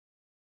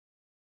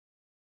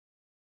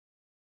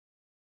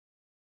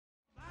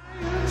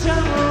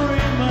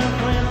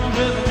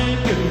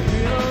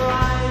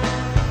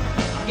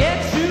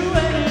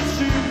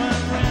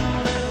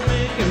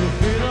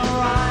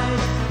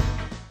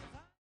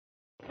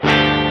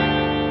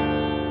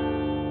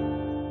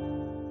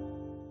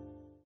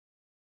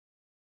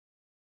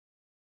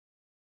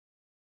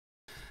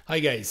Hi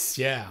guys,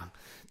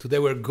 today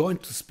we're going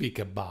to speak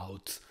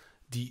about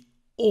the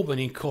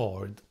opening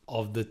chord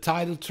of the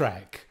title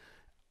track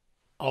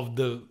of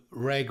the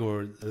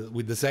record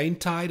with the same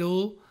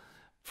title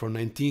from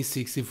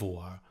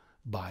 1964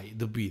 by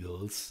the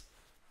Beatles,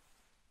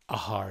 A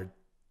Hard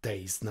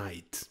Day's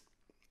Night.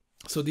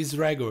 So this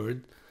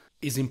record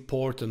is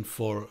important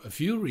for a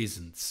few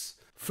reasons.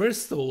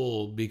 First of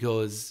all,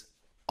 because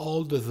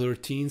all the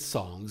 13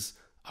 songs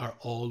are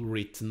all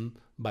written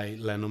by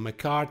Lennon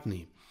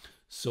McCartney.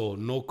 So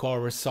no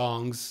cover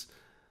songs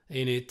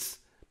in it,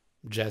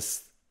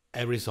 just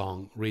every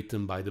song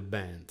written by the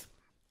band.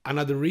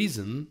 Another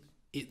reason,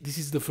 this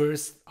is the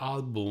first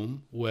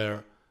album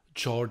where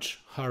George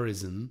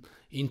Harrison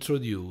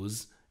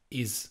introduced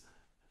his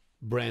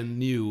brand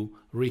new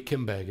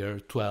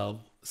Rickenbacker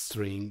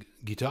 12-string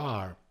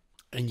guitar.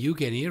 And you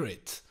can hear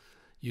it.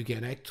 You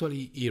can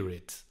actually hear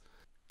it.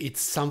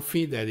 It's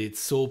something that is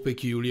so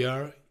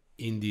peculiar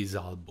in this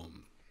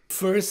album.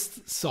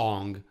 First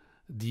song,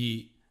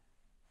 the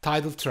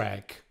title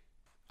track,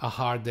 A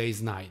Hard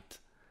Day's Night.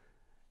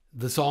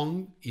 The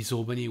song is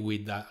opening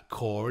with a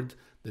chord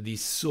that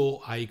is so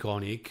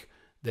iconic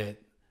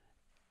that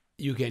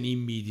you can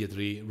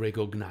immediately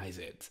recognize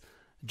it.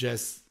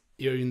 Just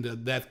hearing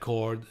that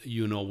chord,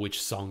 you know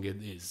which song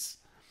it is.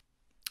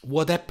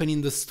 What happened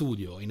in the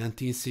studio in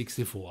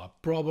 1964?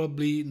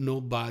 Probably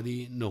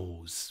nobody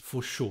knows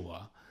for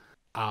sure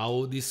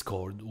how this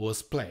chord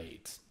was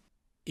played.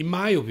 In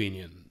my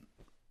opinion,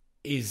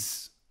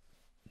 is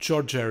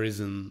George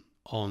Harrison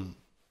on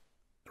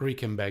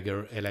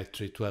Rickenbacker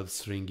electric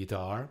 12-string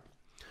guitar,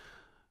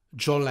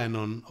 John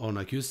Lennon on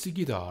acoustic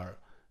guitar,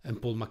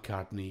 and Paul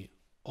McCartney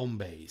on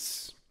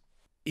bass.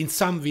 In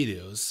some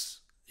videos,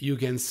 you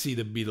can see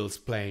the Beatles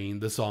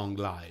playing the song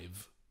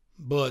live,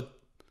 but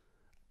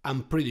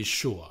I'm pretty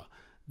sure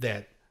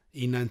that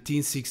in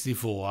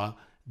 1964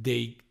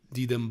 they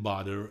didn't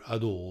bother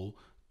at all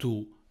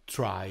to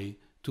try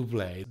to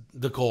play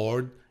the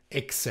chord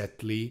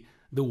exactly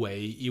the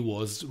way it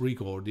was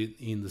recorded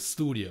in the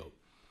studio.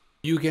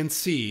 You can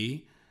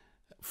see,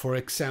 for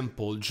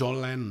example,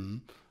 John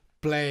Lennon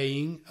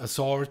playing a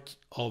sort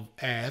of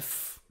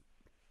F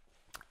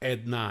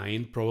at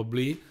 9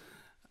 probably.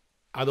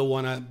 I don't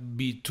want to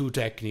be too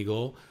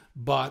technical,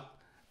 but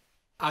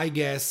I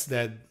guess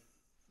that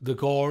the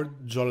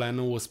chord John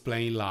Lennon was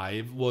playing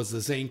live was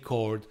the same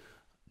chord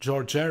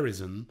George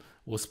Harrison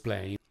was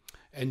playing,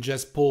 and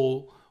just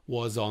Paul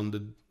was on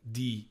the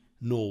D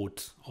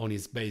note on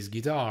his bass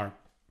guitar.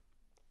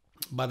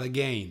 But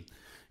again,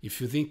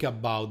 if you think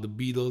about the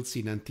Beatles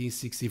in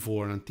 1964,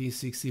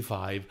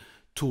 1965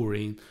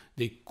 touring,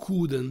 they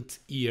couldn't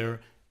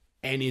hear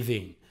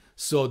anything.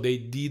 So they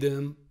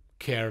didn't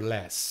care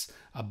less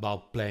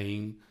about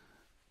playing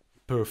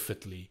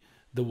perfectly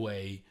the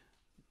way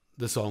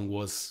the song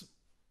was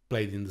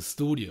played in the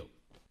studio.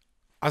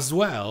 As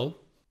well,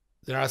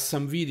 there are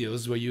some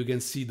videos where you can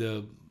see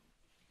the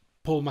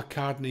Paul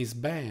McCartney's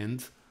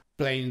band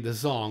playing the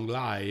song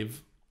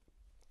live,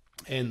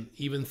 and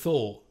even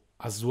though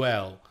as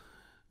well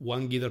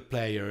one guitar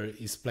player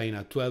is playing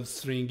a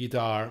 12-string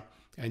guitar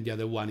and the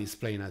other one is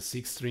playing a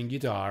 6-string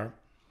guitar,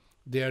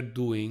 they are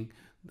doing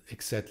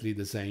exactly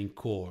the same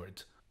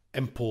chord,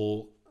 and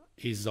Paul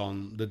is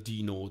on the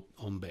D note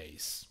on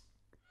bass.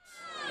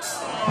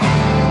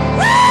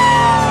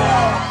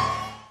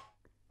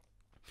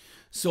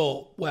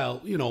 So, well,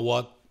 you know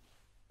what?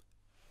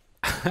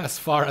 As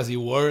far as it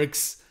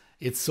works,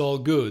 it's all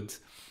good.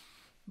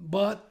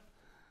 But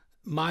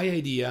my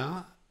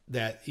idea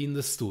that in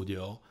the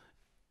studio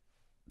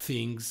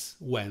things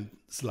went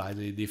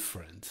slightly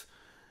different.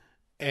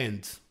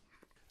 And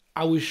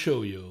I will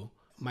show you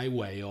my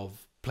way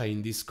of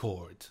playing this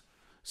chord.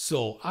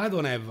 So I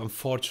don't have,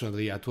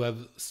 unfortunately, a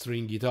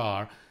 12-string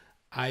guitar.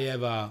 I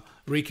have a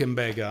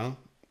Rickenbacker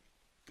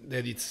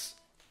that it's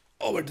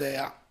over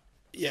there.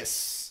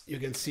 Yes, you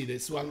can see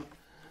this one.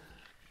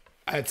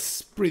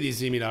 It's pretty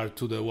similar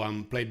to the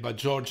one played by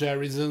George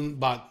Harrison,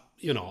 but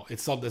you know,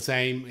 it's not the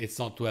same. It's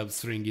not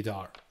 12-string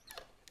guitar.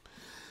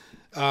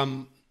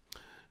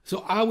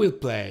 So I will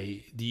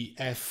play the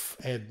F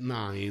at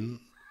 9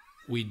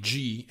 with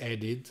G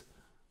added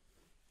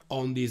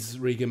on this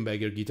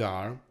Rickenbacker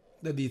guitar.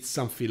 That is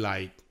something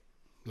like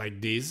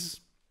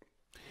this.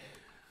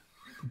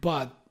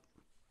 But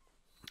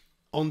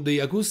on the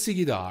acoustic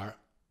guitar,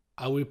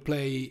 I will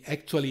play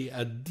actually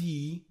a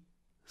D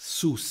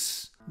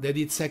sus. That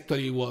it's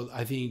actually what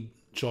I think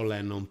John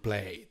Lennon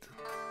played.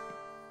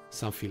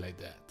 Something like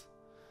that.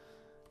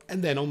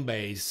 And then on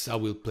bass, I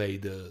will play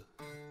the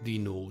D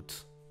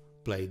note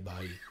played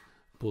by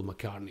Paul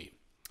McCartney.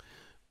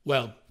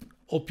 Well,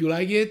 hope you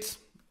like it,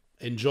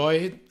 enjoy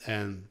it,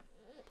 and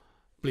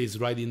please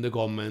write in the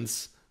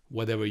comments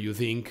whatever you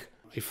think,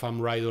 if I'm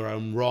right or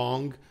I'm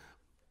wrong.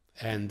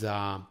 And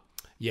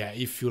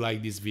if you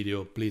like this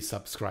video, please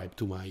subscribe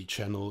to my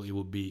channel. It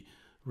would be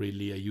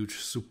really a huge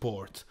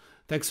support.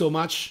 Thanks so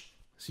much.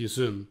 See you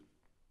soon.